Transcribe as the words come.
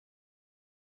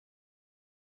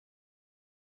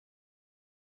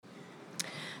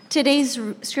Today's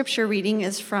scripture reading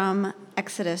is from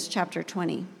Exodus chapter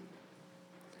 20.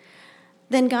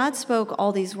 Then God spoke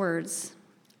all these words,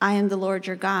 I am the Lord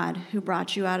your God, who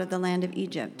brought you out of the land of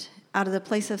Egypt, out of the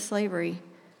place of slavery.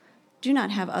 Do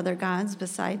not have other gods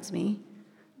besides me.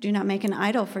 Do not make an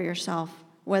idol for yourself,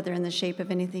 whether in the shape of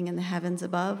anything in the heavens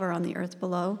above or on the earth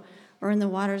below, or in the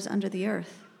waters under the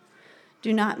earth.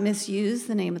 Do not misuse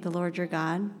the name of the Lord your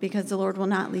God, because the Lord will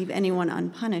not leave anyone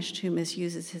unpunished who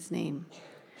misuses his name.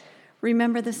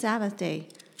 Remember the Sabbath day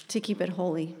to keep it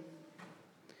holy.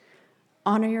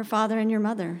 Honor your father and your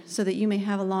mother, so that you may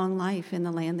have a long life in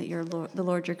the land that the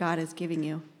Lord your God is giving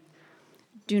you.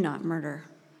 Do not murder.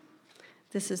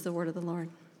 This is the word of the Lord.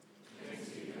 Thanks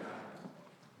be to God.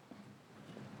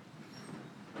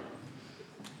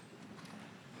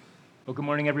 Well, good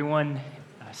morning, everyone.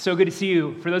 So good to see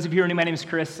you. For those of you who are new, my name is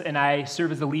Chris, and I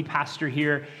serve as the lead pastor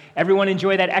here. Everyone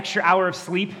enjoy that extra hour of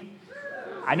sleep?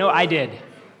 I know I did.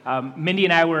 Mindy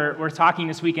and I were talking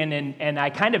this weekend, and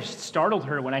I kind of startled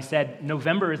her when I said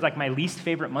November is like my least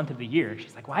favorite month of the year.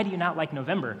 She's like, why do you not like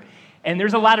November? And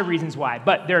there's a lot of reasons why,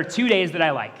 but there are 2 days that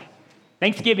I like.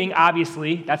 Thanksgiving,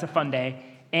 obviously, that's a fun day,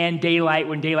 and daylight,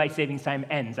 when daylight savings time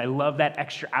ends. I love that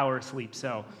extra hour of sleep.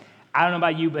 So I don't know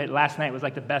about you, but last night was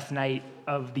like the best night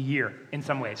of the year in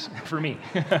some ways for me.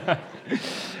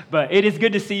 But it is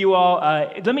good to see you all.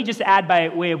 Let me just add by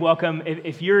way of welcome,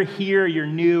 if you're here, you're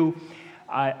new,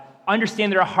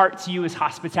 understand that our heart to you is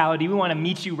hospitality. We want to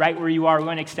meet you right where you are. We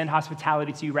want to extend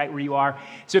hospitality to you right where you are.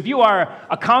 So if you are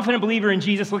a confident believer in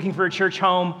Jesus looking for a church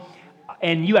home,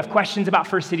 and you have questions about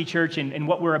First City Church and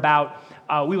what we're about,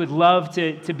 we would love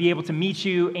to be able to meet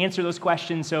you, answer those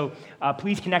questions. So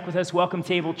please connect with us, Welcome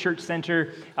Table, Church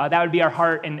Center. That would be our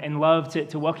heart and love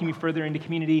to welcome you further into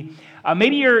community.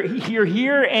 Maybe you're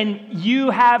here and you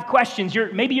have questions.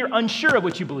 Maybe you're unsure of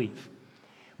what you believe,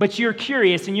 but you're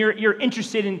curious and you're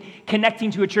interested in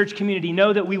connecting to a church community.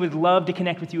 Know that we would love to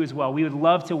connect with you as well. We would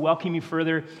love to welcome you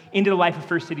further into the life of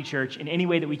First City Church in any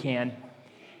way that we can.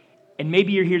 And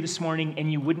maybe you're here this morning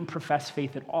and you wouldn't profess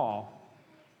faith at all.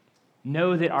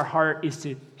 Know that our heart is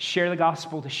to share the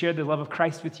gospel, to share the love of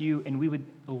Christ with you, and we would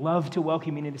love to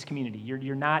welcome you into this community.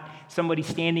 You're not somebody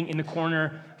standing in the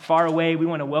corner far away. We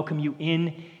want to welcome you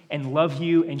in and love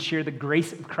you and share the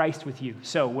grace of Christ with you.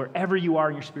 So wherever you are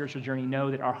in your spiritual journey, know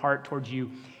that our heart towards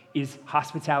you is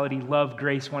hospitality, love,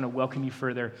 grace. We want to welcome you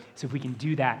further. So if we can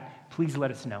do that, please let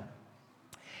us know.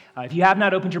 If you have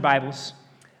not opened your Bibles,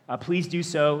 please do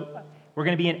so. We're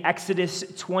going to be in Exodus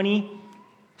 20,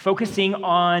 focusing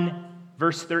on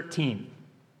verse 13.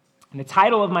 And the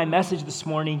title of my message this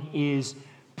morning is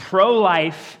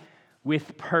Pro-Life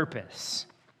with Purpose.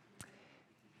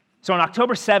 So on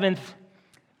October 7th,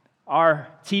 our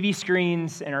TV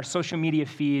screens and our social media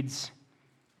feeds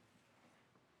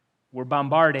were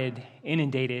bombarded,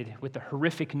 inundated with the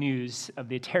horrific news of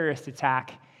the terrorist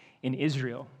attack in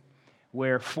Israel,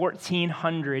 where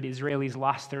 1,400 Israelis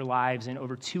lost their lives and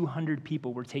over 200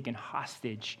 people were taken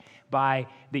hostage by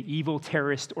the evil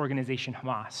terrorist organization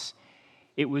Hamas.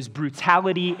 It was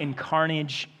brutality and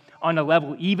carnage on a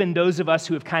level even those of us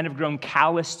who have kind of grown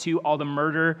callous to all the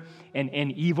murder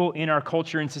and evil in our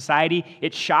culture and society,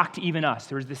 it shocked even us.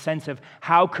 There was this sense of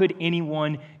how could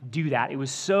anyone do that? It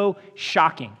was so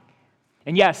shocking.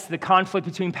 And yes, the conflict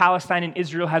between Palestine and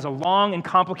Israel has a long and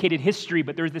complicated history,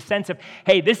 but there's the sense of,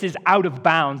 hey, this is out of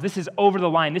bounds, this is over the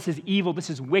line, this is evil, this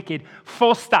is wicked,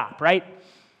 full stop, right?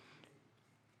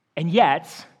 And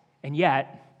yet,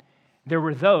 there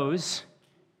were those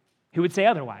who would say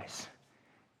otherwise.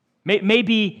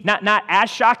 Maybe not as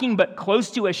shocking, but close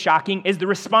to as shocking is the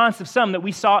response of some that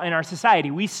we saw in our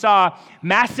society. We saw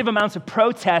massive amounts of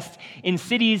protests in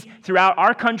cities throughout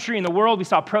our country and the world. We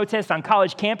saw protests on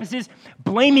college campuses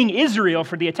blaming Israel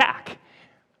for the attack.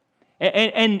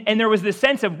 And there was this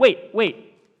sense of, wait,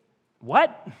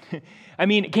 what? I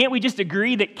mean, can't we just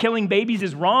agree that killing babies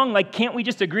is wrong? Like, can't we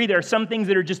just agree there are some things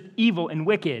that are just evil and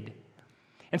wicked?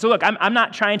 And so look, I'm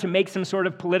not trying to make some sort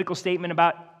of political statement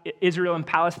about Israel and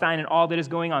Palestine and all that is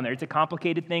going on there. It's a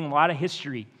complicated thing, a lot of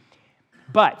history.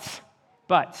 But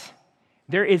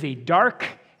there is a dark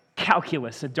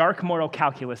calculus, a dark moral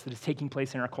calculus that is taking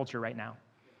place in our culture right now.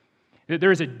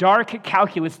 There is a dark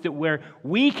calculus that where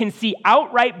we can see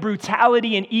outright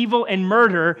brutality and evil and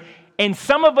murder, and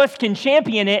some of us can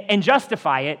champion it and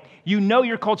justify it. You know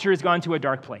your culture has gone to a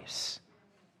dark place.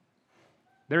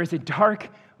 There is a dark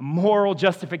moral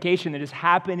justification that is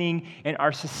happening in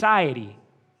our society.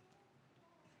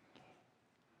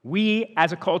 We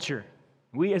as a culture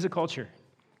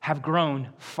have grown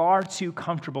far too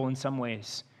comfortable in some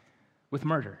ways with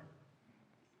murder.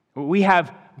 We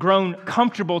have grown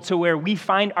comfortable to where we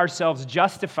find ourselves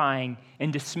justifying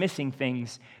and dismissing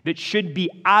things that should be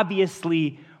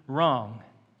obviously wrong.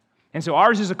 And so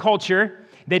ours is a culture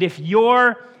that if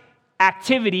your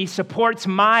activity supports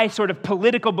my sort of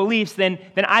political beliefs, then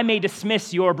I may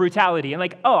dismiss your brutality. And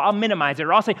like, oh, I'll minimize it.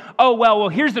 Or I'll say, oh, well,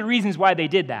 here's the reasons why they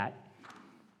did that.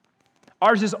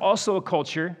 Ours is also a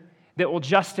culture that will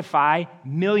justify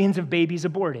millions of babies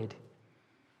aborted.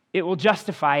 It will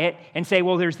justify it and say,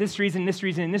 well, there's this reason, this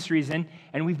reason, and this reason,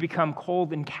 and we've become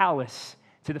cold and callous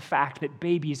to the fact that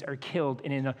babies are killed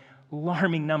in an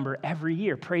alarming number every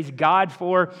year. Praise God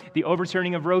for the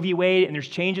overturning of Roe v. Wade, and there's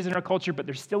changes in our culture, but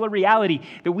there's still a reality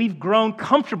that we've grown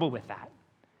comfortable with that.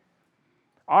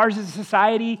 Ours is a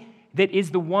society that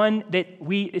is the one that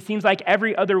it seems like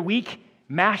every other week,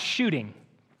 mass shooting.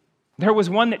 There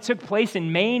was one that took place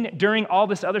in Maine during all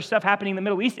this other stuff happening in the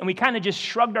Middle East, and we kind of just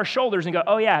shrugged our shoulders and go,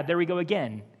 oh yeah, there we go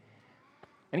again.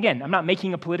 And again, I'm not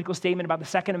making a political statement about the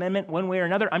Second Amendment one way or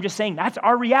another. I'm just saying that's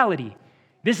our reality.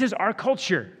 This is our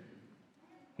culture.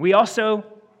 We also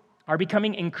are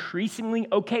becoming increasingly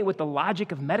okay with the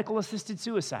logic of medical-assisted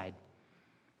suicide.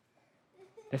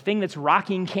 The thing that's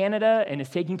rocking Canada and is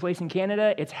taking place in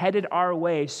Canada, it's headed our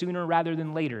way sooner rather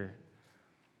than later.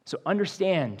 So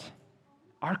understand,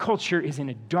 our culture is in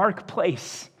a dark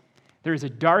place. There is a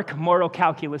dark moral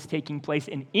calculus taking place,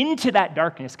 and into that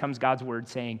darkness comes God's word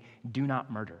saying, do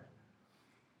not murder.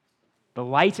 The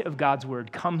light of God's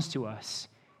word comes to us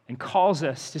and calls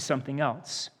us to something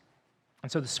else.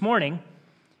 And so this morning,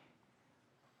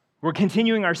 we're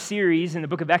continuing our series in the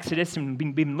book of Exodus, and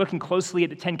we've been looking closely at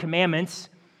the Ten Commandments.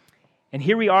 And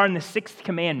here we are in the sixth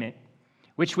commandment,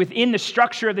 which within the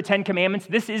structure of the Ten Commandments,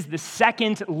 this is the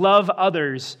second love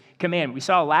others commandment. We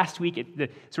saw last week the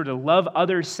sort of love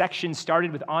others section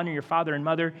started with honor your father and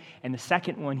mother, and the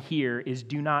second one here is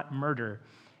do not murder.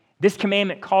 This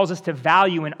commandment calls us to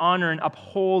value and honor and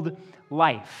uphold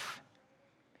life.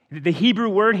 The Hebrew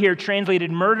word here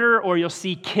translated murder, or you'll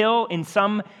see kill in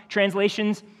some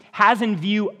translations, has in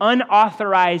view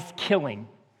unauthorized killing.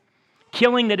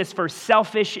 Killing that is for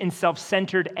selfish and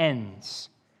self-centered ends.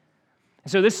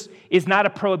 So this is not a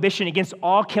prohibition against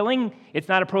all killing. It's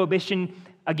not a prohibition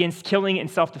against killing in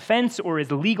self-defense or as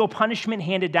legal punishment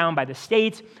handed down by the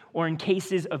state or in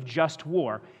cases of just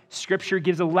war. Scripture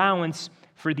gives allowance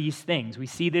for these things. We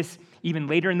see this even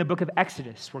later in the book of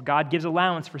Exodus, where God gives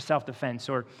allowance for self-defense,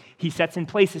 or he sets in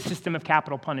place a system of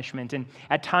capital punishment. And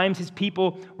at times, his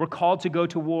people were called to go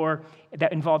to war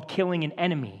that involved killing an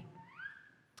enemy.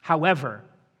 However,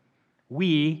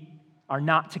 we are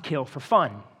not to kill for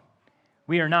fun.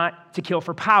 We are not to kill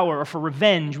for power or for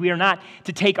revenge. We are not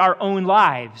to take our own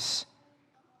lives.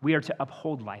 We are to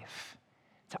uphold life,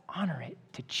 to honor it,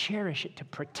 to cherish it, to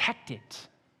protect it.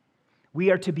 We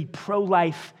are to be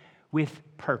pro-life with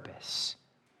purpose.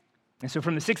 And so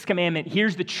from the sixth commandment,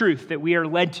 here's the truth that we are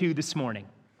led to this morning.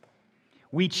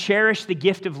 We cherish the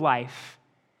gift of life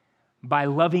by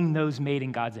loving those made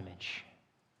in God's image.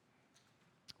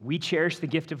 We cherish the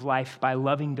gift of life by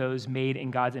loving those made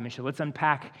in God's image. So let's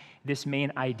unpack this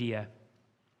main idea.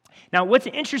 Now, what's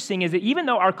interesting is that even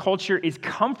though our culture is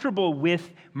comfortable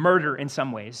with murder in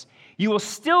some ways, you will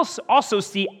still also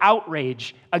see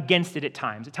outrage against it at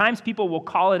times. At times, people will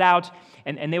call it out,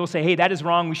 and they will say, hey, that is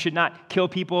wrong. We should not kill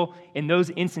people in those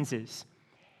instances.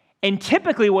 And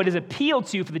typically, what is appealed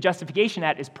to for the justification of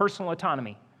that is personal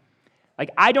autonomy.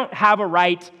 Like, I don't have a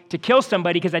right to kill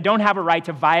somebody because I don't have a right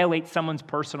to violate someone's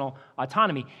personal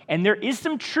autonomy. And there is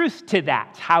some truth to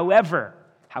that. However,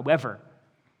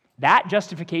 that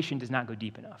justification does not go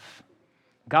deep enough.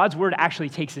 God's word actually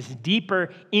takes us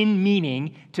deeper in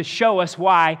meaning to show us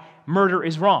why murder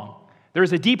is wrong.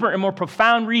 There's a deeper and more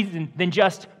profound reason than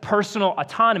just personal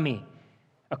autonomy,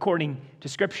 according to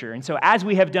Scripture. And so as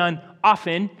we have done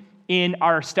often in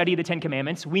our study of the Ten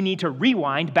Commandments, we need to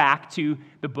rewind back to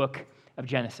the book of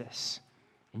Genesis.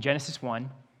 In Genesis 1,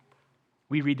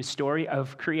 we read the story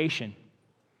of creation.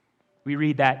 We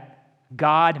read that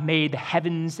God made the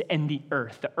heavens and the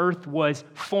earth. The earth was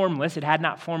formless. It had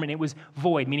not form, and it was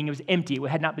void, meaning it was empty. It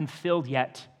had not been filled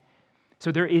yet.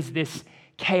 So there is this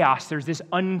chaos. There's this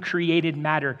uncreated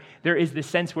matter. There is this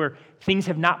sense where things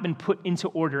have not been put into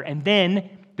order. And then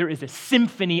there is a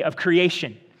symphony of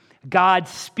creation. God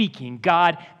speaking,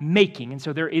 God making. And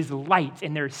so there is light,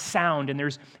 and there's sound, and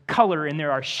there's color, and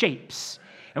there are shapes.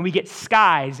 And we get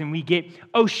skies, and we get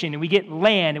ocean, and we get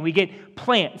land, and we get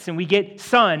plants, and we get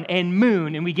sun and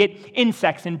moon, and we get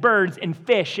insects and birds and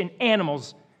fish and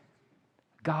animals.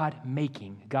 God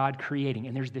making, God creating.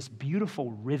 And there's this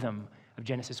beautiful rhythm of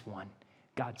Genesis 1.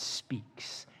 God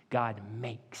speaks, God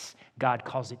makes, God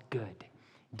calls it good.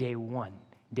 Day 1,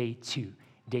 day 2,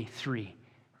 day 3.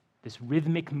 this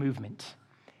rhythmic movement.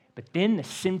 But then the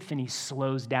symphony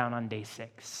slows down on day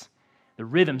 6. The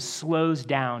rhythm slows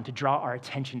down to draw our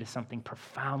attention to something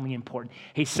profoundly important.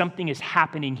 Hey, something is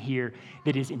happening here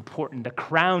that is important. The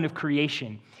crown of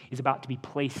creation is about to be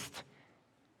placed.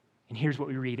 And here's what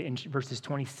we read in verses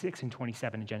 26 and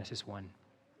 27 in Genesis 1.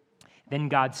 Then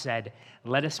God said,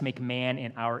 "Let us make man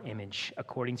in our image,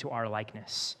 according to our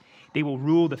likeness. They will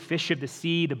rule the fish of the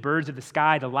sea, the birds of the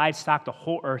sky, the livestock, the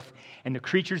whole earth, and the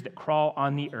creatures that crawl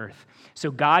on the earth."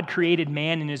 So God created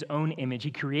man in his own image.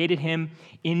 He created him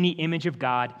in the image of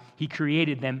God. He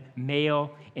created them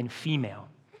male and female.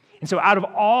 And so out of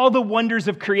all the wonders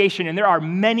of creation, and there are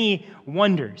many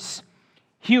wonders,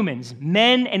 humans,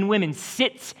 men and women,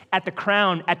 sit at the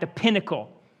crown, at the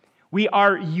pinnacle. We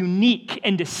are unique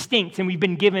and distinct, and we've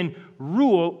been given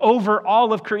rule over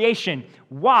all of creation.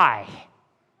 Why?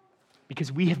 Because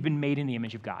we have been made in the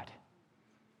image of God.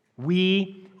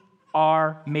 We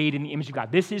are made in the image of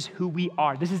God. This is who we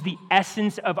are. This is the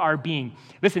essence of our being.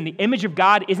 Listen, the image of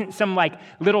God isn't some like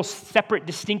little separate,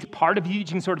 distinct part of you that you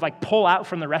can sort of like pull out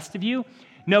from the rest of you.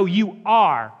 No, you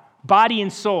are, body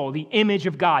and soul, the image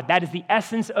of God. That is the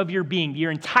essence of your being.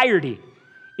 Your entirety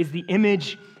is the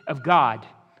image of God.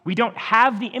 We don't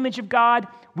have the image of God.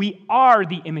 We are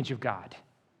the image of God.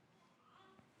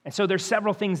 And so there's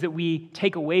several things that we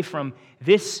take away from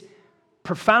this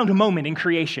profound moment in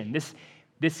creation, this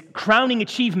crowning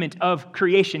achievement of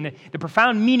creation, the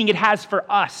profound meaning it has for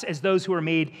us as those who are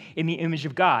made in the image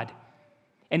of God,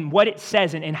 and what it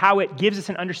says and how it gives us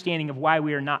an understanding of why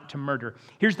we are not to murder.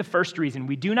 Here's the first reason.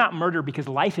 We do not murder because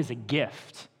life is a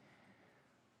gift.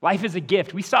 Life is a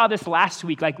gift. We saw this last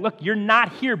week. Like, look, you're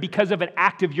not here because of an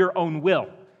act of your own will.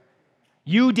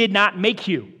 You did not make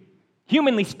you.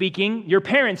 Humanly speaking, your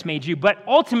parents made you, but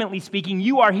ultimately speaking,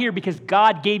 you are here because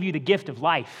God gave you the gift of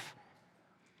life.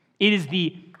 It is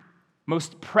the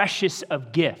most precious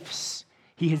of gifts.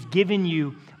 He has given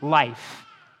you life.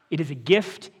 It is a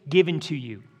gift given to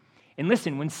you. And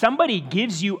listen, when somebody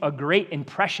gives you a great and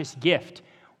precious gift,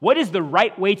 what is the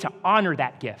right way to honor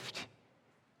that gift?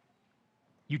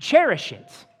 You cherish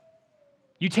it.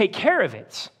 You take care of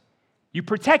it. You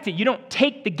protect it. You don't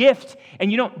take the gift and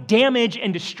you don't damage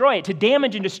and destroy it. To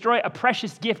damage and destroy a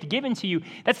precious gift given to you,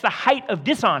 that's the height of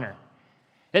dishonor.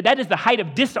 That is the height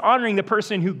of dishonoring the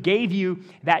person who gave you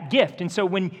that gift. And so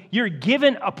when you're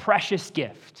given a precious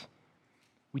gift,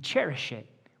 we cherish it,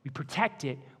 we protect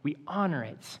it, we honor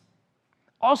it.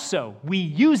 Also, we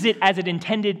use it as it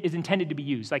is intended to be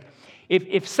used. Like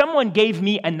if someone gave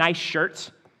me a nice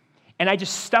shirt and I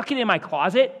just stuck it in my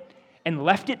closet and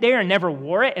left it there and never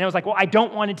wore it, and I was like, well, I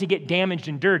don't want it to get damaged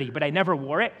and dirty, but I never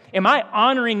wore it, am I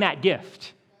honoring that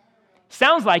gift?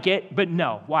 Sounds like it, but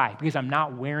no. Why? Because I'm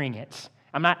not wearing it.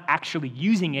 I'm not actually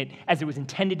using it as it was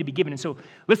intended to be given. And so,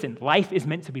 listen, life is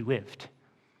meant to be lived.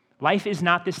 Life is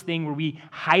not this thing where we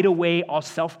hide away all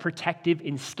self-protective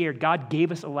and scared. God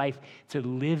gave us a life to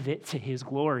live it to his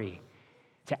glory,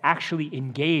 to actually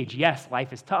engage. Yes,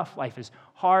 life is tough, life is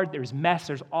hard, there's mess,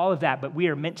 there's all of that, but we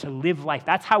are meant to live life.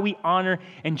 That's how we honor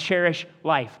and cherish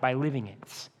life, by living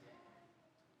it.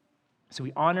 So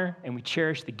we honor and we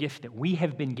cherish the gift that we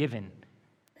have been given.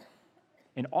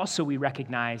 And also we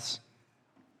recognize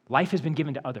life has been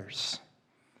given to others.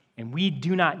 And we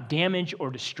do not damage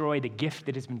or destroy the gift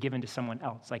that has been given to someone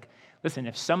else. Like, listen,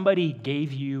 if somebody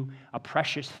gave you a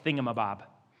precious thingamabob,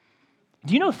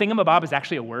 do you know thingamabob is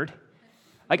actually a word?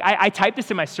 Like, I typed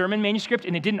this in my sermon manuscript,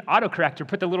 and it didn't autocorrect or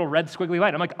put the little red squiggly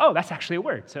line. I'm like, oh, that's actually a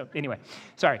word. So anyway,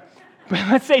 sorry. But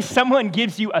let's say someone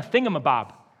gives you a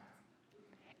thingamabob,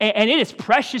 and it is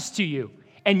precious to you,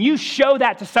 and you show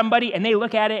that to somebody, and they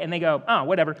look at it, and they go, oh,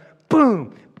 whatever.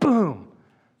 Boom, boom.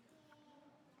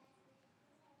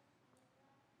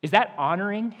 Is that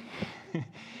honoring?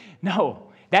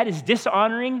 No, that is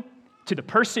dishonoring to the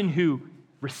person who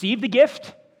received the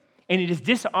gift, and it is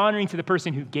dishonoring to the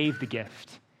person who gave the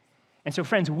gift. And so,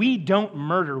 friends, we don't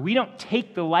murder. We don't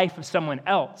take the life of someone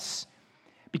else,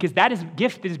 because that is a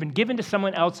gift that has been given to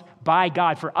someone else by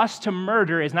God. For us to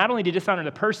murder is not only to dishonor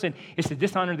the person, it's to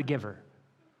dishonor the giver.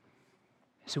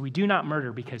 So we do not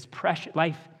murder because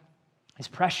life is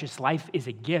precious. Life is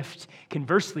a gift.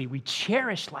 Conversely, we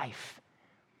cherish life.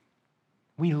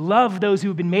 We love those who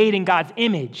have been made in God's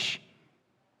image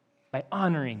by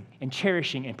honoring and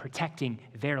cherishing and protecting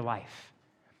their life.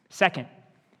 Second,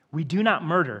 we do not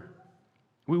murder.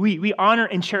 We honor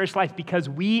and cherish life because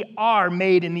we are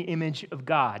made in the image of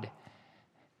God.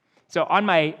 So on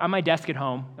my desk at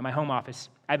home, in my home office,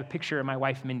 I have a picture of my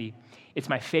wife, Mindy. It's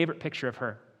my favorite picture of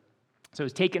her. So it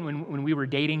was taken when we were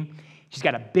dating. She's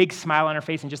got a big smile on her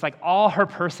face, and just like all her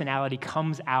personality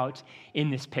comes out in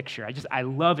this picture. I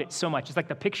love it so much. It's like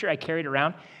the picture I carried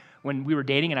around when we were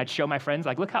dating, and I'd show my friends,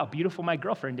 like, look how beautiful my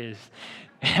girlfriend is.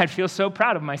 And I'd feel so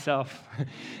proud of myself.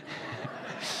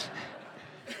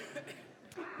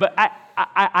 But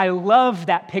I love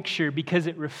that picture because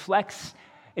it reflects,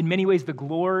 in many ways, the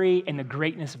glory and the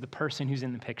greatness of the person who's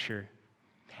in the picture.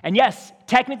 And yes,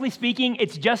 technically speaking,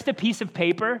 it's just a piece of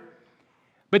paper,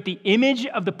 but the image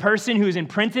of the person who is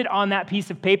imprinted on that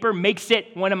piece of paper makes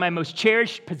it one of my most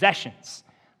cherished possessions.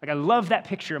 Like, I love that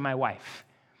picture of my wife.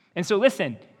 And so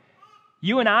listen,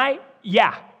 you and I,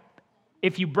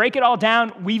 if you break it all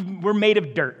down, we're made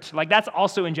of dirt. Like, that's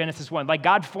also in Genesis 1. Like,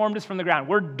 God formed us from the ground.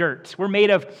 We're dirt. We're made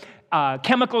of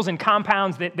chemicals and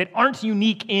compounds that aren't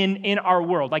unique in our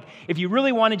world. Like, if you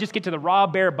really want to just get to the raw,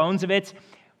 bare bones of it,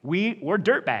 we're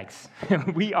dirt bags.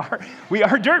 we are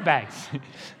dirt bags.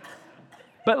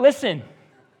 But listen,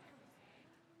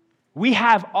 we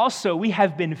have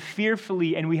been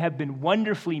fearfully and we have been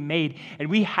wonderfully made, and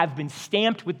we have been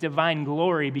stamped with divine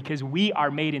glory because we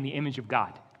are made in the image of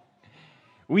God.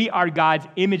 We are God's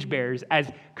image bearers. As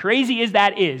crazy as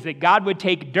that is, that God would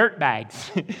take dirt bags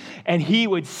and he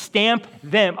would stamp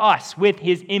us, with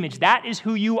his image. That is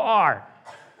who you are.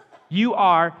 You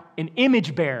are an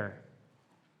image bearer.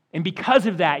 And because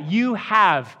of that, you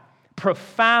have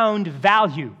profound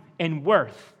value and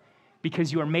worth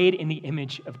because you are made in the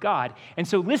image of God. And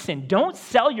so listen, don't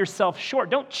sell yourself short.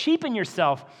 Don't cheapen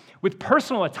yourself with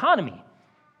personal autonomy.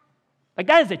 Like,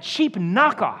 that is a cheap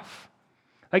knockoff.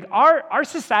 Like, our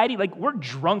society, like, we're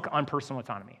drunk on personal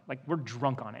autonomy. Like, we're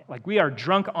drunk on it. Like, we are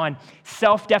drunk on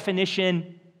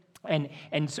self-definition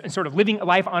and sort of living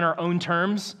life on our own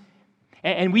terms.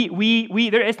 And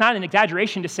it's not an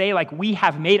exaggeration to say, like, we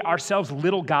have made ourselves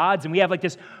little gods, and we have, like,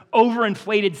 this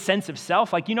overinflated sense of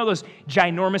self. Like, you know those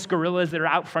ginormous gorillas that are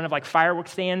out front of, like,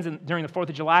 fireworks stands during the 4th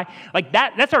of July? Like,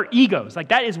 that's our egos. Like,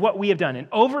 that is what we have done, an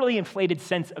overly inflated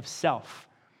sense of self.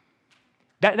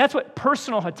 That's what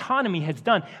personal autonomy has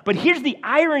done. But here's the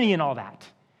irony in all that.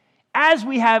 As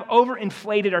we have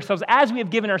overinflated ourselves, as we have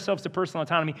given ourselves to personal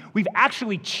autonomy, we've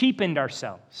actually cheapened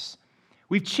ourselves.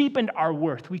 We've cheapened our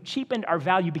worth. We've cheapened our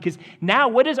value, because now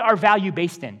what is our value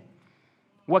based in?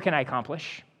 What can I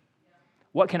accomplish?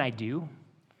 What can I do?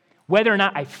 Whether or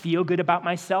not I feel good about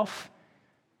myself?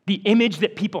 The image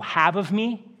that people have of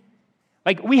me?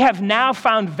 Like, we have now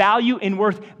found value and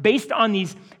worth based on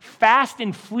these fast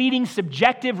and fleeting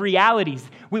subjective realities.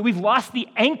 We've lost the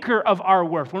anchor of our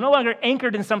worth. We're no longer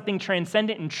anchored in something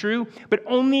transcendent and true, but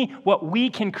only what we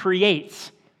can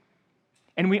create.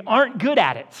 And we aren't good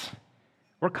at it.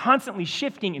 We're constantly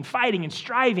shifting and fighting and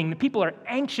striving. The people are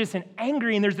anxious and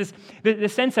angry, and there's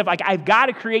this sense of, like, I've got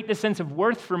to create this sense of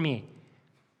worth for me.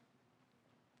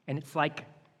 And it's like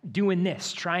doing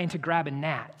this, trying to grab a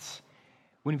gnat.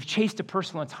 When we've chased a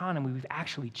personal autonomy, we've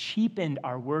actually cheapened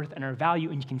our worth and our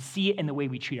value, and you can see it in the way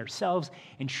we treat ourselves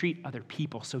and treat other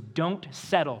people. So don't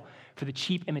settle for the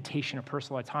cheap imitation of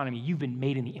personal autonomy. You've been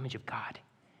made in the image of God.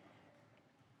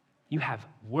 You have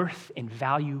worth and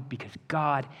value because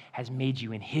God has made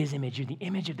you in his image. You're the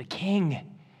image of the King.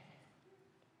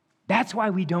 That's why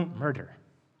we don't murder.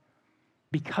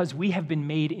 Because we have been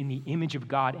made in the image of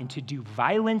God, and to do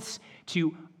violence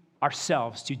to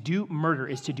ourselves, to do murder,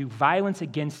 is to do violence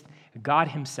against God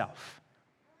himself.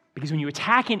 Because when you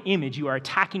attack an image, you are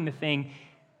attacking the thing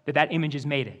that image is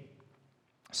made in.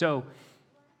 So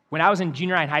when I was in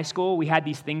junior high and high school, we had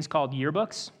these things called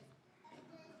yearbooks.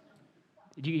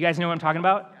 Do you guys know what I'm talking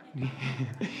about?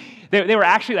 They were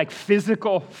actually like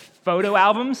physical photo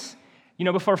albums. You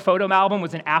know, before photo album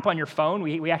was an app on your phone,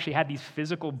 we actually had these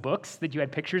physical books that you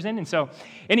had pictures in. And so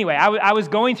anyway, I was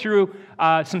going through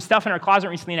some stuff in our closet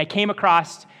recently, and I came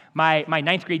across my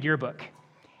ninth grade yearbook.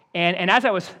 And as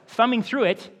I was thumbing through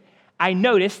it, I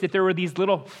noticed that there were these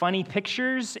little funny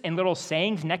pictures and little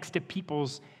sayings next to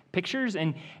people's pictures.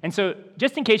 And so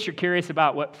just in case you're curious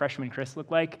about what freshman Chris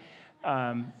looked like,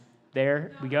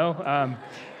 there we go.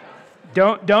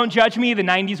 Don't judge me. The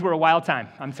 90s were a wild time,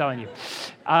 I'm telling you.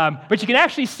 But you can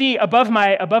actually see above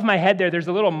my head there's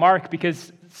a little mark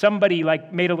because somebody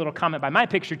like made a little comment by my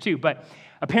picture too. But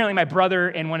apparently my brother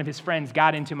and one of his friends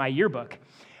got into my yearbook.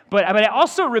 But I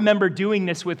also remember doing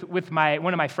this with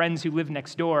one of my friends who lived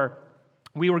next door.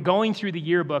 We were going through the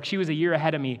yearbook. She was a year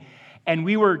ahead of me. And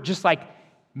we were just like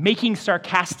making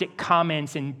sarcastic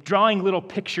comments and drawing little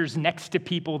pictures next to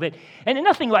people and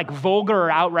nothing like vulgar or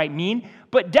outright mean,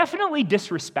 but definitely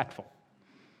disrespectful.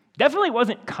 Definitely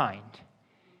wasn't kind.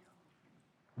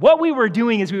 What we were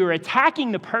doing is we were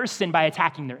attacking the person by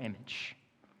attacking their image,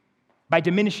 by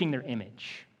diminishing their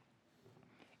image.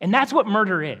 And that's what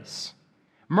murder is.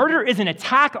 Murder is an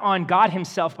attack on God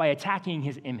himself by attacking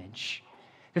his image.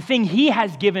 The thing he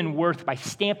has given worth by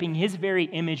stamping his very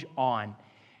image on.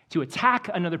 To attack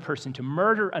another person, to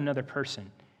murder another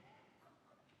person.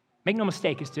 Make no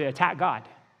mistake, is to attack God.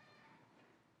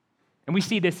 And we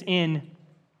see this in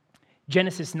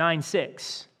Genesis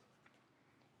 9:6.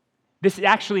 This is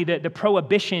actually the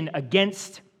prohibition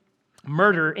against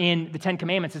murder in the Ten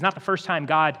Commandments. It's not the first time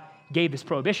God gave this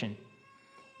prohibition.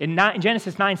 In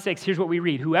Genesis 9:6, here's what we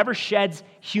read. Whoever sheds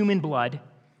human blood,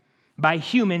 by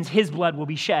humans his blood will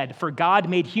be shed, for God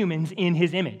made humans in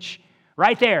his image.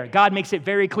 Right there, God makes it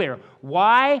very clear.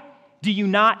 Why do you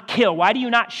not kill? Why do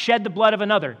you not shed the blood of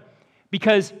another?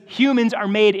 Because humans are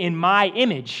made in my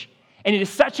image. And it is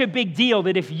such a big deal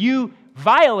that if you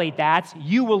violate that,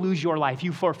 you will lose your life.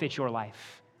 You forfeit your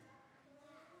life.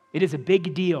 It is a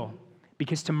big deal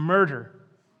because to murder,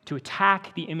 to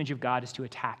attack the image of God is to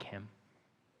attack him.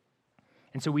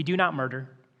 And so we do not murder.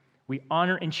 We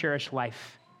honor and cherish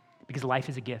life because life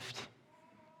is a gift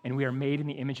and we are made in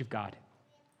the image of God.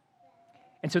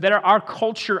 And so that our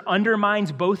culture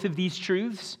undermines both of these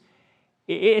truths.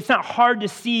 It's not hard to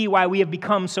see why we have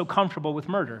become so comfortable with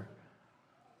murder.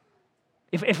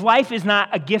 If life is not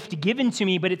a gift given to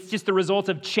me, but it's just the result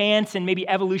of chance and maybe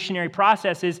evolutionary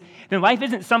processes, then life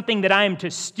isn't something that I am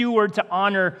to steward to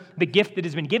honor the gift that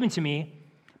has been given to me,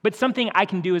 but something I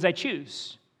can do as I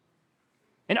choose.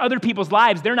 And other people's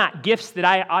lives, they're not gifts that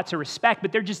I ought to respect,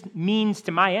 but they're just means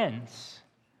to my ends.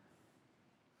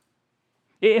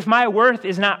 If my worth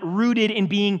is not rooted in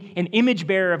being an image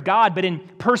bearer of God, but in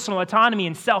personal autonomy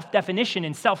and self-definition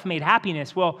and self-made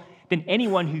happiness, well, then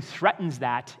anyone who threatens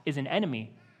that is an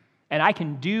enemy. And I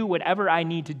can do whatever I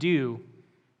need to do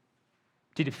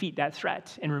to defeat that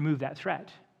threat and remove that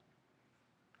threat.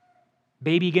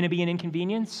 Baby going to be an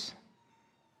inconvenience?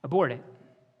 Abort it.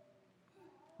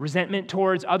 Resentment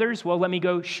towards others? Well, let me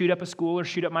go shoot up a school or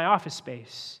shoot up my office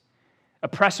space.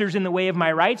 Oppressors in the way of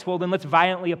my rights? Well, then let's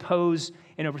violently oppose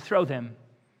and overthrow them.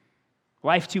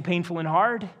 Life too painful and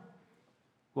hard?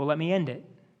 Well, let me end it.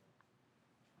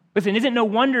 Listen, isn't no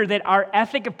wonder that our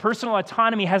ethic of personal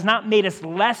autonomy has not made us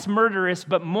less murderous,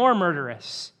 but more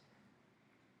murderous.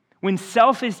 When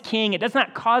self is king, it does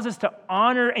not cause us to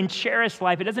honor and cherish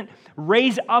life. It doesn't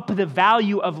raise up the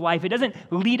value of life. It doesn't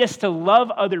lead us to love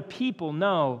other people.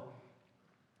 No,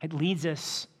 it leads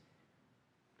us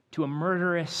to a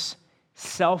murderous,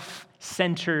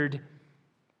 self-centered,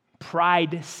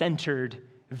 pride-centered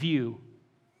view.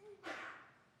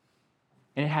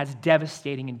 And it has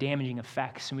devastating and damaging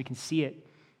effects, and we can see it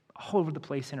all over the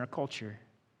place in our culture.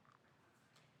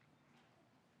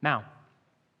 Now,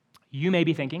 you may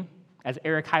be thinking, as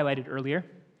Eric highlighted earlier,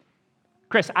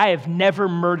 Chris, I have never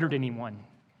murdered anyone,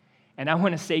 and I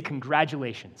want to say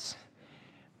congratulations.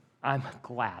 I'm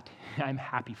glad. I'm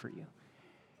happy for you.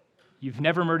 You've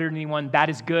never murdered anyone. That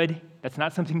is good. That's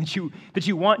not something that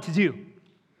you want to do.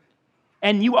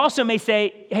 And you also may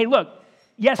say, hey, look,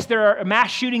 yes, there are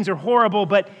mass shootings are horrible,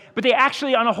 but they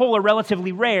actually, on a whole, are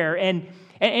relatively rare. And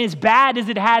as bad as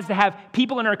it has to have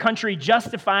people in our country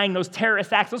justifying those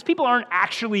terrorist acts, those people aren't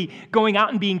actually going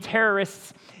out and being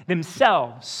terrorists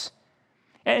themselves.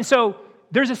 And so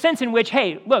there's a sense in which,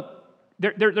 hey, look,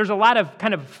 there's a lot of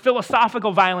kind of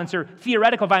philosophical violence or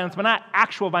theoretical violence, but not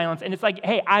actual violence. And it's like,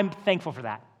 hey, I'm thankful for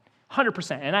that,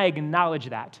 100%, and I acknowledge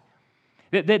that.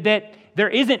 That there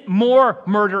isn't more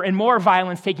murder and more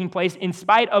violence taking place in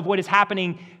spite of what is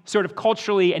happening sort of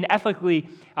culturally and ethically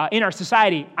in our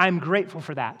society. I'm grateful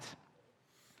for that.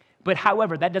 But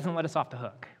however, that doesn't let us off the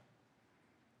hook.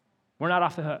 We're not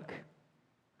off the hook.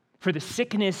 For the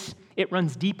sickness, it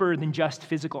runs deeper than just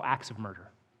physical acts of murder.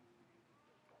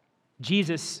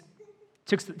 Jesus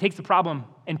takes the problem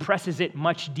and presses it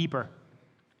much deeper.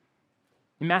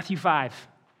 In Matthew 5,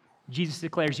 Jesus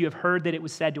declares, you have heard that it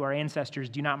was said to our ancestors,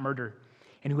 do not murder.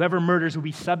 And whoever murders will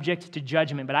be subject to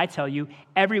judgment. But I tell you,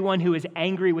 everyone who is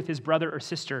angry with his brother or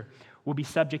sister will be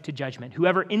subject to judgment.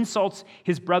 Whoever insults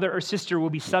his brother or sister will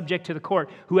be subject to the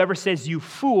court. Whoever says, you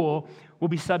fool, will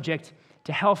be subject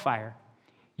to hellfire.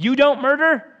 You don't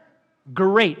murder?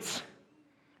 Great.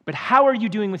 But how are you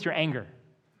doing with your anger?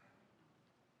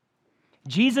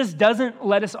 Jesus doesn't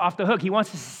let us off the hook. He wants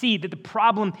us to see that the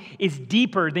problem is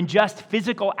deeper than just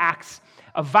physical acts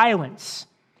of violence.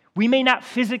 We may not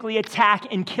physically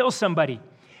attack and kill somebody,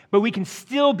 but we can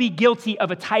still be guilty of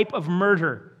a type of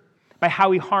murder by how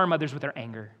we harm others with our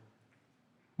anger.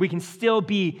 We can still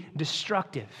be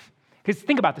destructive. Because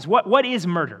think about this. What is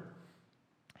murder?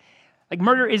 Like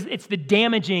murder it's the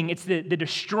damaging, it's the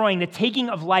destroying, the taking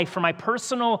of life for my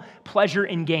personal pleasure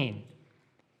and gain.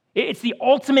 It's the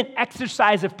ultimate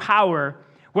exercise of power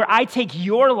where I take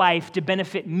your life to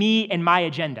benefit me and my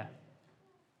agenda.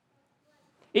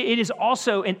 It is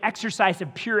also an exercise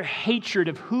of pure hatred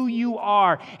of who you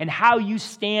are and how you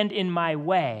stand in my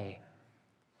way.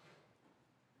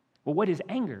 Well, what is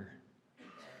anger?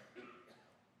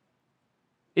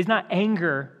 Is not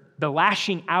anger the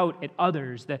lashing out at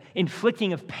others, the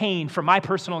inflicting of pain for my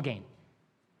personal gain?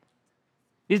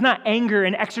 Is not anger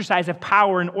an exercise of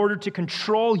power in order to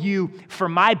control you for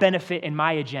my benefit and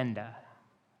my agenda?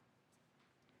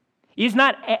 Is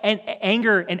not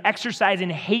anger an exercise in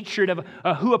hatred of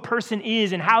who a person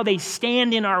is and how they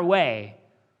stand in our way?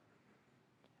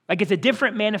 Like it's a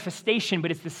different manifestation,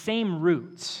 but it's the same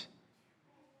roots.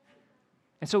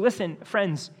 And so listen,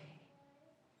 friends,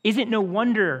 is it no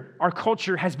wonder our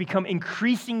culture has become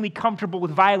increasingly comfortable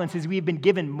with violence as we have been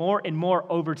given more and more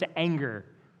over to anger?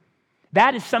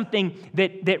 That is something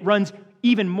that runs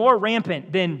even more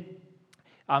rampant than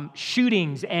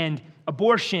shootings and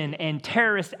abortion and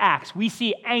terrorist acts. We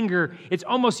see anger, it's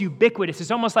almost ubiquitous.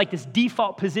 It's almost like this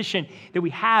default position that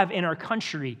we have in our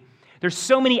country. There's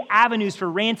so many avenues for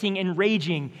ranting and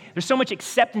raging. There's so much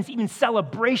acceptance, even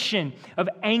celebration of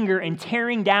anger and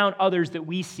tearing down others that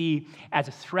we see as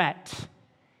a threat.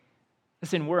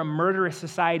 Listen, we're a murderous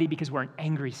society because we're an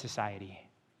angry society.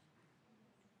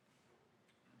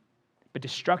 But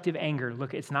destructive anger,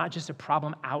 look, it's not just a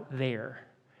problem out there.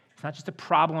 It's not just a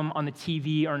problem on the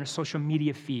TV or in the social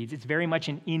media feeds. It's very much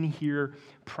an in-here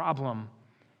problem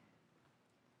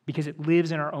because it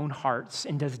lives in our own hearts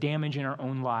and does damage in our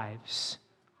own lives.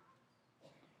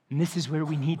 And this is where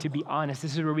we need to be honest.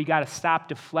 This is where we got to stop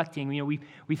deflecting. You know,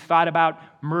 we've thought about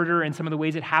murder and some of the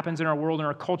ways it happens in our world and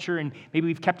our culture, and maybe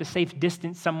we've kept a safe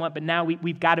distance somewhat, but now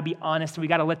we've got to be honest and we've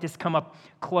got to let this come up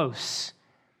close.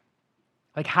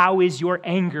 Like, how is your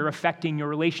anger affecting your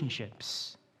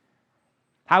relationships?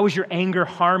 How is your anger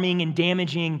harming and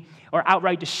damaging or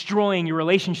outright destroying your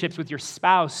relationships with your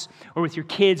spouse or with your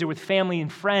kids or with family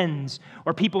and friends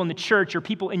or people in the church or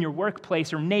people in your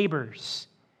workplace or neighbors?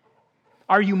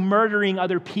 Are you murdering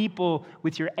other people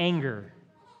with your anger?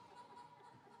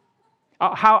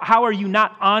 How are you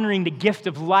not honoring the gift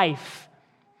of life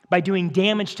by doing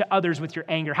damage to others with your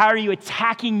anger? How are you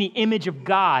attacking the image of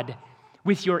God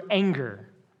with your anger?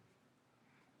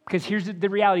 Because here's the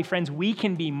reality, friends. We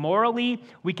can be morally,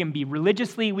 we can be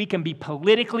religiously, we can be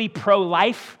politically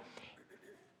pro-life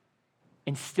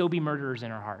and still be murderers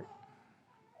in our heart.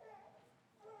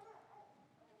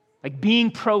 Like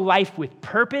being pro-life with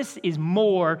purpose is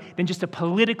more than just a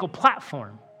political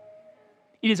platform.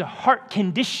 It is a heart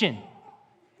condition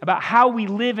about how we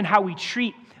live and how we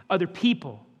treat other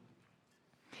people.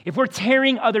 If we're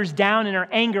tearing others down in our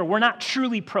anger, we're not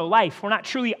truly pro-life. We're not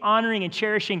truly honoring and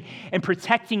cherishing and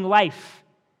protecting life.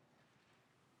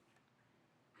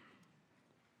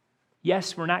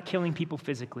 Yes, we're not killing people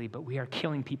physically, but we are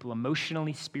killing people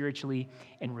emotionally, spiritually,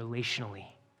 and relationally.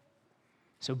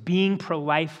 So being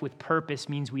pro-life with purpose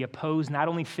means we oppose not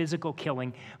only physical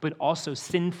killing, but also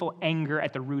sinful anger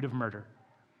at the root of murder.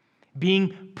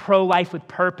 Being pro-life with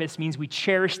purpose means we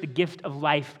cherish the gift of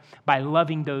life by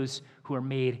loving those who are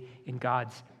made in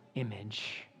God's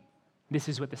image. This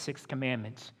is what the sixth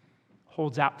commandment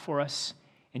holds out for us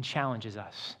and challenges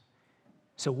us.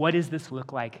 So what does this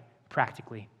look like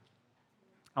practically?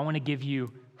 I want to give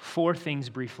you 4 things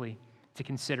briefly to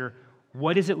consider.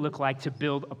 What does it look like to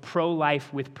build a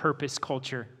pro-life with purpose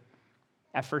culture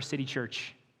at First City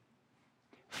Church?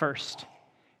 First,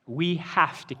 we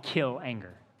have to kill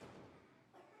anger.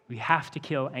 We have to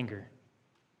kill anger.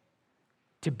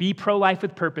 To be pro-life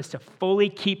with purpose, to fully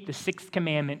keep the sixth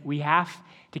commandment, we have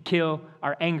to kill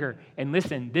our anger. And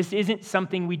listen, this isn't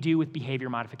something we do with behavior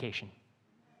modification.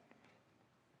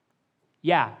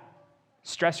 Yeah,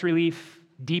 stress relief,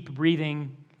 deep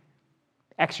breathing,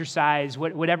 exercise,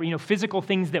 whatever, physical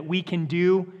things that we can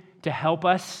do to help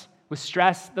us with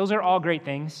stress, those are all great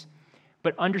things.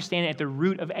 But understand at the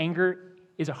root of anger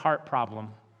is a heart problem.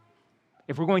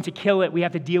 If we're going to kill it, we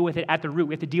have to deal with it at the root.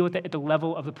 We have to deal with it at the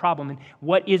level of the problem. And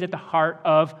what is at the heart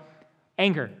of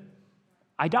anger?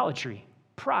 Idolatry,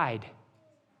 pride.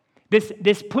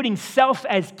 This putting self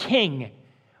as king,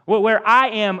 where I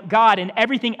am God and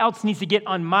everything else needs to get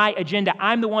on my agenda.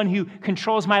 I'm the one who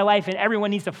controls my life and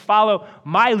everyone needs to follow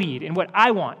my lead and what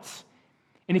I want.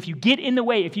 And if you get in the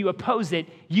way, if you oppose it,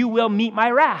 you will meet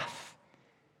my wrath.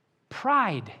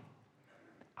 Pride.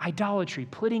 Idolatry,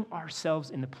 putting ourselves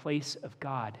in the place of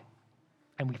God.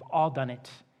 And we've all done it.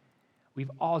 We've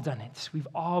all done it. We've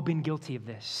all been guilty of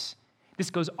this.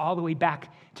 This goes all the way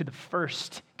back to the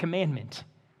first commandment.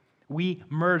 We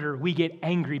murder, we get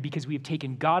angry because we have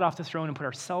taken God off the throne and put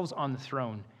ourselves on the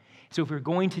throne. So if we're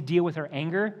going to deal with our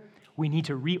anger, we need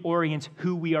to reorient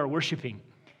who we are worshiping.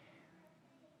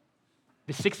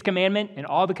 The sixth commandment and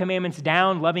all the commandments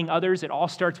down, loving others, it all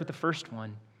starts with the first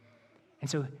one. And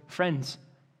so, friends,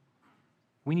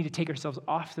 we need to take ourselves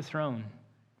off the throne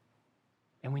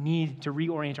and we need to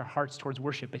reorient our hearts towards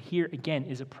worship. But here, again,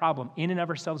 is a problem. In and of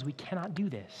ourselves, we cannot do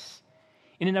this.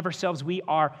 In and of ourselves, we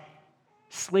are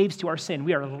slaves to our sin.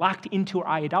 We are locked into our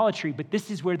idolatry, but this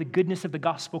is where the goodness of the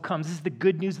gospel comes. This is the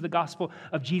good news of the gospel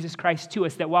of Jesus Christ to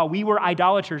us, that while we were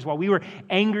idolaters, while we were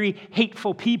angry,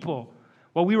 hateful people,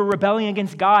 while we were rebelling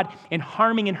against God and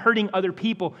harming and hurting other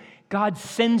people, God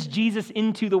sends Jesus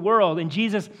into the world, and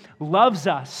Jesus loves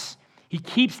us. He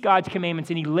keeps God's commandments,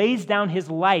 and he lays down his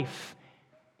life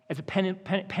as a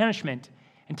punishment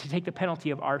and to take the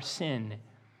penalty of our sin.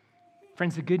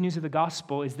 Friends, the good news of the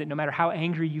gospel is that no matter how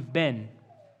angry you've been,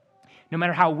 no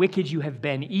matter how wicked you have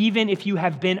been, even if you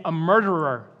have been a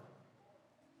murderer,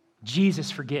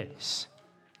 Jesus forgives.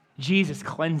 Jesus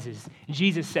cleanses.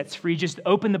 Jesus sets free. Just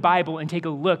open the Bible and take a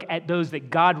look at those that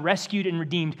God rescued and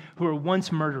redeemed who were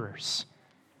once murderers.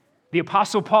 The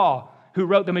Apostle Paul, who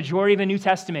wrote the majority of the New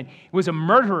Testament, was a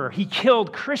murderer. He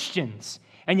killed Christians.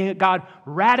 And yet God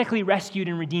radically rescued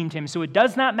and redeemed him. So it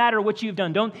does not matter what you've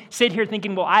done. Don't sit here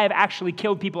thinking, well, I have actually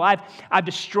killed people. I've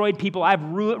destroyed people. I've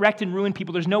wrecked and ruined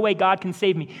people. There's no way God can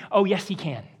save me. Oh, yes, he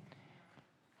can.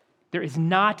 There is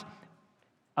not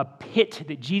a pit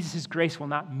that Jesus' grace will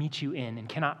not meet you in and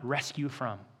cannot rescue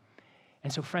from.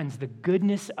 And so, friends, the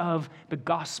goodness of the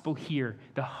gospel here,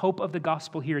 the hope of the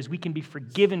gospel here is we can be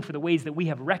forgiven for the ways that we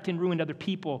have wrecked and ruined other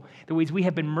people, the ways we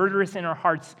have been murderous in our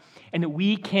hearts, and that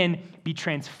we can be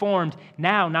transformed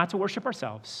now not to worship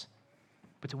ourselves,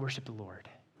 but to worship the Lord.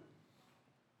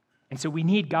 And so we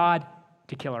need God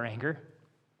to kill our anger,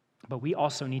 but we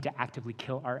also need to actively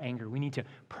kill our anger. We need to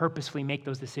purposefully make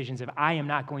those decisions of, I am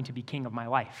not going to be king of my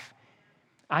life.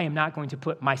 I am not going to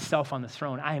put myself on the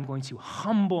throne. I am going to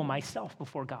humble myself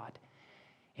before God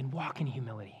and walk in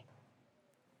humility.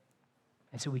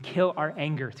 And so we kill our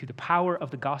anger through the power of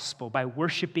the gospel by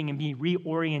worshiping and being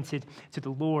reoriented to the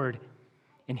Lord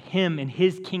and him and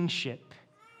his kingship.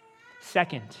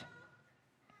 Second,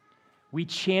 we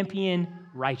champion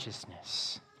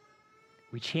righteousness.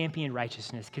 We champion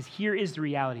righteousness because here is the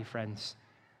reality, friends.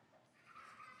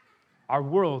 Our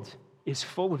world is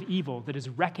full of evil that is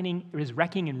wrecking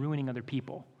and ruining other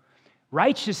people.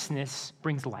 Righteousness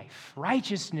brings life.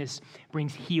 Righteousness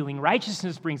brings healing.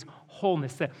 Righteousness brings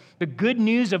wholeness. The good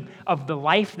news of the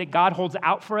life that God holds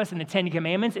out for us in the Ten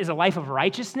Commandments is a life of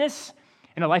righteousness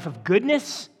and a life of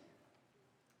goodness.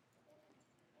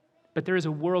 But there is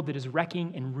a world that is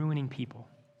wrecking and ruining people.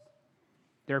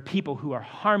 There are people who are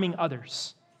harming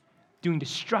others, doing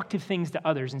destructive things to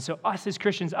others. And so us as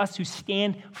Christians, us who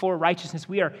stand for righteousness,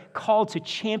 we are called to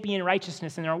champion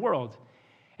righteousness in our world.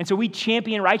 And so we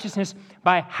champion righteousness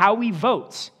by how we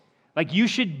vote. Like you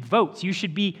should vote. You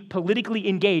should be politically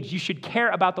engaged. You should care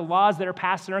about the laws that are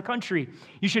passed in our country.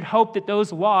 You should hope that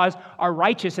those laws are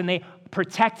righteous and they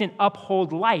protect and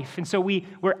uphold life. And so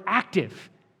we're active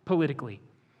politically.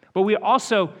 But we're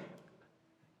also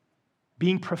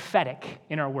being prophetic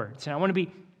in our words. And I want to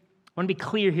be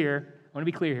clear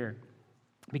here.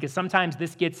 Because sometimes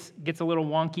this gets a little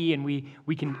wonky and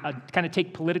we can kind of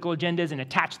take political agendas and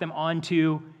attach them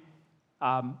onto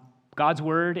God's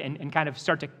word and kind of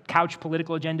start to couch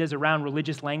political agendas around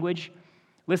religious language.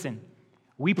 Listen,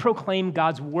 we proclaim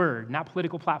God's word, not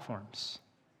political platforms.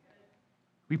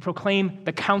 We proclaim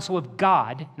the counsel of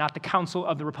God, not the counsel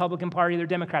of the Republican Party or the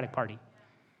Democratic Party.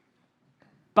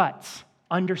 But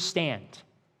understand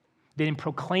that in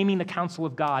proclaiming the counsel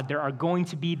of God, there are going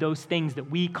to be those things that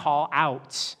we call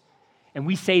out. And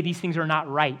we say these things are not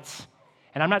right.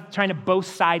 And I'm not trying to both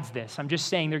sides this. I'm just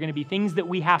saying there are going to be things that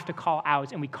we have to call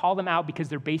out, and we call them out because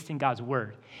they're based in God's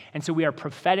word. And so we are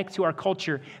prophetic to our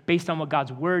culture based on what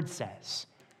God's word says.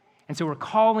 And so we're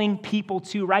calling people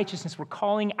to righteousness. We're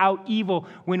calling out evil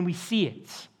when we see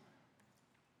it.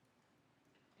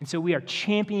 And so we are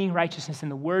championing righteousness in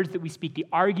the words that we speak, the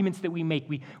arguments that we make.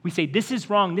 We say, this is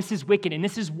wrong, this is wicked, and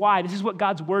this is why. This is what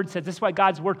God's word says. This is why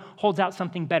God's word holds out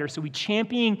something better. So we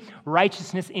champion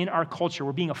righteousness in our culture.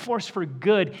 We're being a force for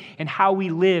good in how we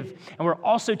live. And we're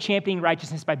also championing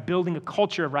righteousness by building a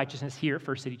culture of righteousness here at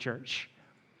First City Church.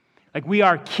 Like we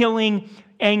are killing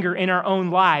anger in our own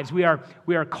lives. We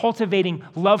are cultivating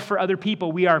love for other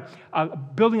people. We are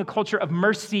building a culture of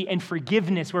mercy and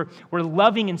forgiveness. We're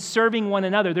loving and serving one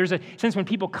another. There's a sense when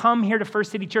people come here to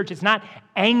First City Church, it's not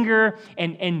anger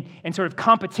and sort of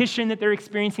competition that they're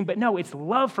experiencing, but no, it's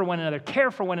love for one another,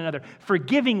 care for one another,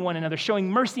 forgiving one another, showing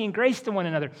mercy and grace to one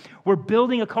another. We're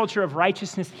building a culture of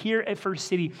righteousness here at First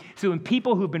City, so when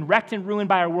people who've been wrecked and ruined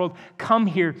by our world come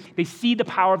here, they see the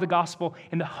power of the gospel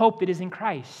and the hope that is in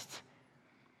Christ.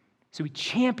 So we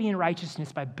champion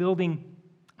righteousness by building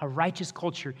a righteous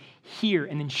culture here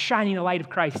and then shining the light of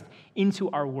Christ into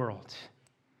our world.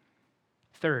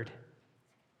 Third,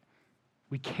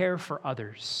 we care for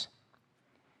others.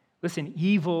 Listen,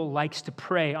 evil likes to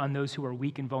prey on those who are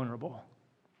weak and vulnerable.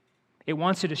 It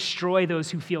wants to destroy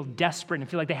those who feel desperate and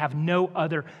feel like they have no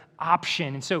other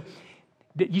option. And so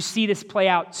you see this play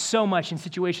out so much in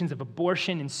situations of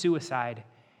abortion and suicide.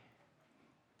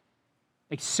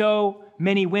 Like so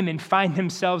many women find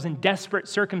themselves in desperate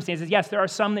circumstances. Yes, there are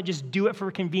some that just do it for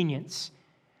convenience,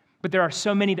 but there are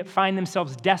so many that find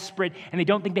themselves desperate and they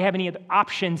don't think they have any other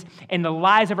options, and the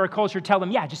lies of our culture tell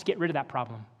them, yeah, just get rid of that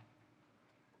problem.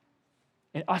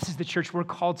 And us as the church, we're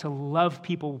called to love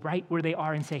people right where they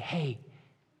are and say, hey,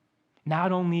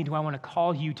 not only do I want to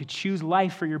call you to choose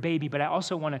life for your baby, but I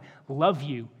also want to love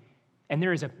you. And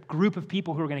there is a group of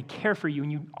people who are going to care for you,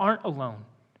 and you aren't alone.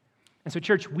 And so,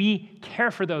 church, we care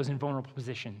for those in vulnerable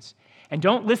positions. And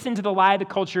don't listen to the lie of the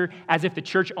culture as if the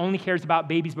church only cares about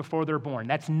babies before they're born.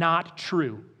 That's not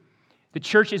true. The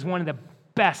church is one of the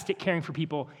best at caring for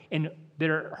people that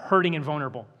are hurting and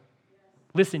vulnerable.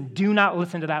 Listen, do not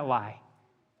listen to that lie.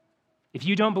 If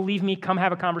you don't believe me, come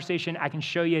have a conversation. I can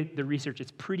show you the research.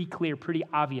 It's pretty clear, pretty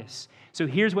obvious. So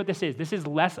here's what this is. This is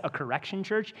less a correction,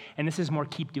 church, and this is more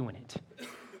keep doing it.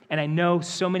 And I know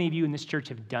so many of you in this church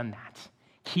have done that.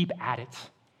 Keep at it.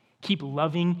 Keep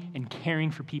loving and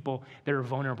caring for people that are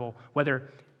vulnerable,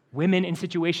 whether women in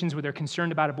situations where they're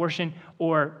concerned about abortion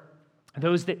or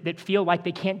those that feel like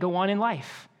they can't go on in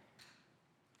life.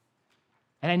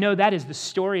 And I know that is the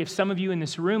story of some of you in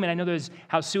this room, and I know there's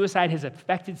how suicide has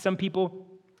affected some people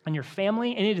in your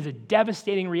family, and it is a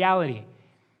devastating reality.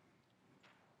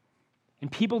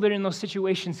 And people that are in those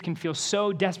situations can feel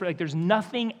so desperate, like there's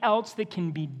nothing else that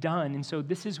can be done. And so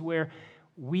this is where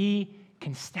we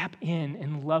can step in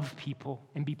and love people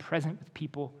and be present with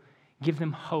people, give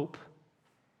them hope.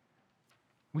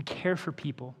 We care for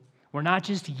people. We're not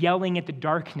just yelling at the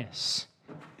darkness.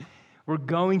 We're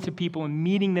going to people and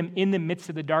meeting them in the midst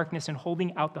of the darkness and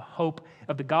holding out the hope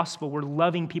of the gospel. We're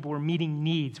loving people. We're meeting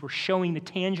needs. We're showing the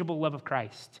tangible love of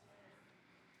Christ.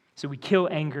 So we kill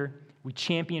anger. We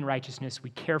champion righteousness.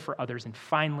 We care for others. And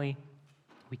finally,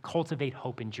 we cultivate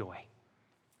hope and joy.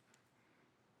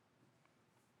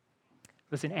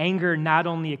 Listen, anger not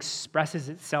only expresses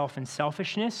itself in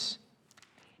selfishness,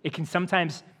 it can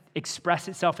sometimes express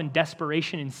itself in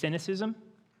desperation and cynicism.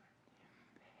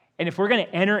 And if we're going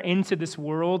to enter into this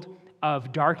world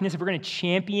of darkness, if we're going to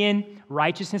champion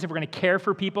righteousness, if we're going to care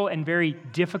for people in very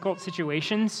difficult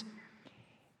situations,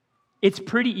 it's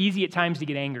pretty easy at times to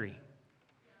get angry.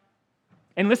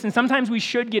 And listen, sometimes we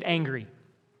should get angry.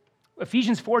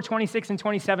 Ephesians 4:26 and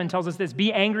 27 tells us this: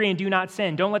 be angry and do not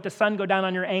sin. Don't let the sun go down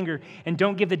on your anger, and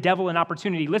don't give the devil an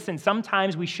opportunity. Listen,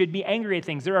 sometimes we should be angry at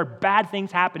things. There are bad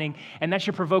things happening, and that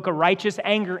should provoke a righteous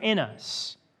anger in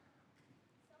us.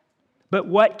 But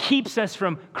what keeps us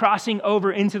from crossing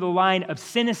over into the line of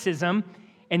cynicism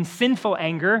and sinful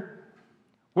anger,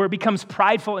 where it becomes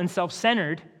prideful and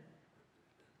self-centered,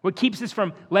 what keeps us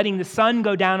from letting the sun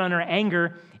go down on our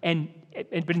anger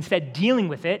but instead dealing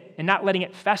with it and not letting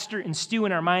it fester and stew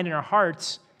in our mind and our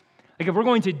hearts, like if we're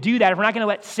going to do that, if we're not going to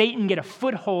let Satan get a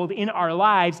foothold in our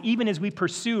lives, even as we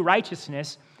pursue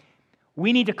righteousness,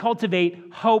 we need to cultivate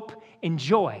hope and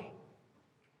joy.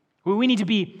 We need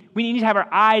to have our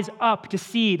eyes up to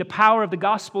see the power of the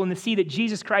gospel and to see that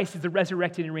Jesus Christ is the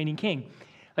resurrected and reigning King.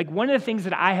 Like one of the things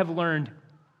that I have learned,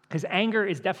 because anger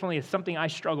is definitely something I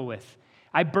struggle with.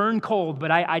 I burn cold, but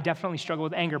I definitely struggle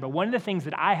with anger. But one of the things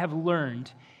that I have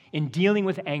learned in dealing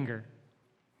with anger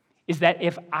is that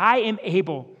if I am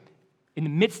able, in the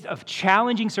midst of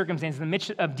challenging circumstances, in the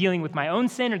midst of dealing with my own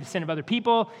sin or the sin of other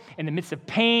people, in the midst of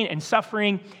pain and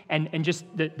suffering and just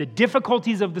the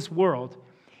difficulties of this world,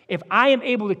 if I am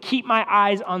able to keep my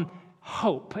eyes on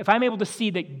hope, if I'm able to see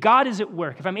that God is at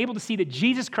work, if I'm able to see that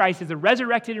Jesus Christ is the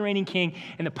resurrected and reigning King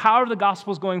and the power of the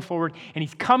gospel is going forward and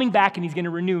he's coming back and he's going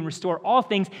to renew and restore all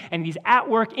things and he's at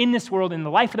work in this world in the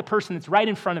life of the person that's right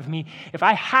in front of me, if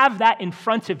I have that in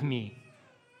front of me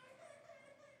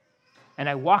and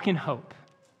I walk in hope,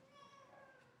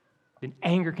 then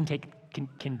anger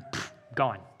can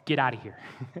gone, get out of here.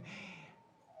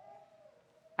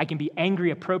 I can be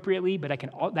angry appropriately, but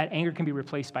that anger can be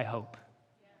replaced by hope.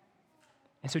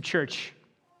 And so, church,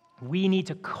 we need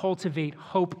to cultivate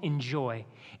hope and joy.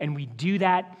 And we do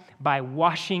that by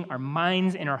washing our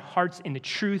minds and our hearts in the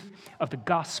truth of the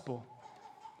gospel.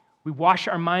 We wash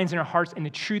our minds and our hearts in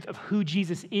the truth of who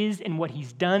Jesus is and what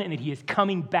he's done and that he is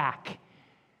coming back.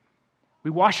 We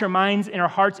wash our minds and our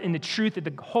hearts in the truth that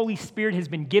the Holy Spirit has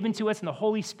been given to us and the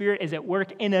Holy Spirit is at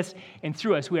work in us and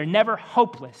through us. We are never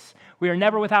hopeless. We are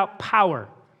never without power.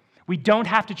 We don't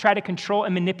have to try to control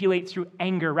and manipulate through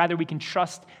anger. Rather, we can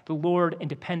trust the Lord and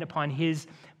depend upon his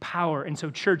power. And so,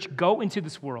 church, go into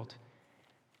this world.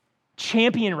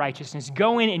 Champion righteousness.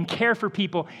 Go in and care for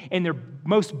people in their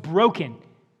most broken,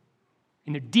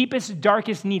 in their deepest,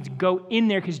 darkest needs. Go in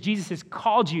there because Jesus has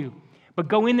called you. But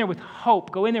go in there with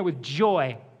hope. Go in there with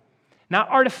joy. Not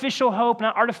artificial hope,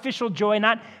 not artificial joy,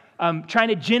 not trying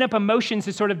to gin up emotions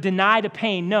to sort of deny the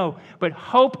pain. No, but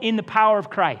hope in the power of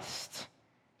Christ.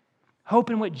 Hope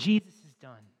in what Jesus has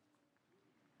done.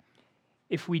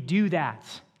 If we do that,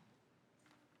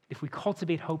 if we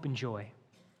cultivate hope and joy,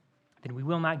 then we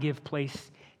will not give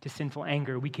place to sinful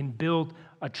anger. We can build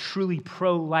a truly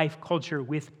pro-life culture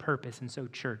with purpose. And so,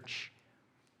 church,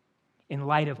 in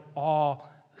light of all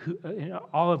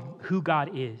of who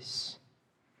God is,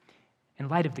 in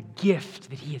light of the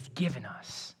gift that he has given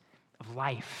us of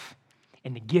life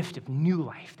and the gift of new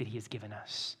life that he has given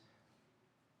us,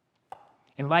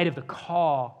 in light of the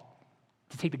call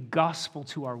to take the gospel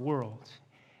to our world,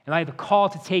 in light of the call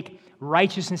to take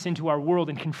righteousness into our world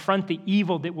and confront the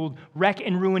evil that will wreck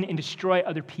and ruin and destroy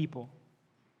other people,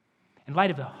 in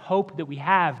light of the hope that we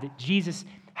have that Jesus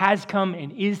has come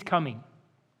and is coming,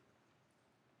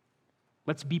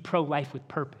 let's be pro-life with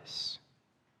purpose.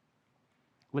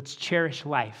 Let's cherish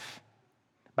life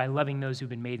by loving those who've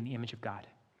been made in the image of God.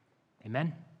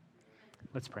 Amen?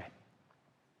 Let's pray.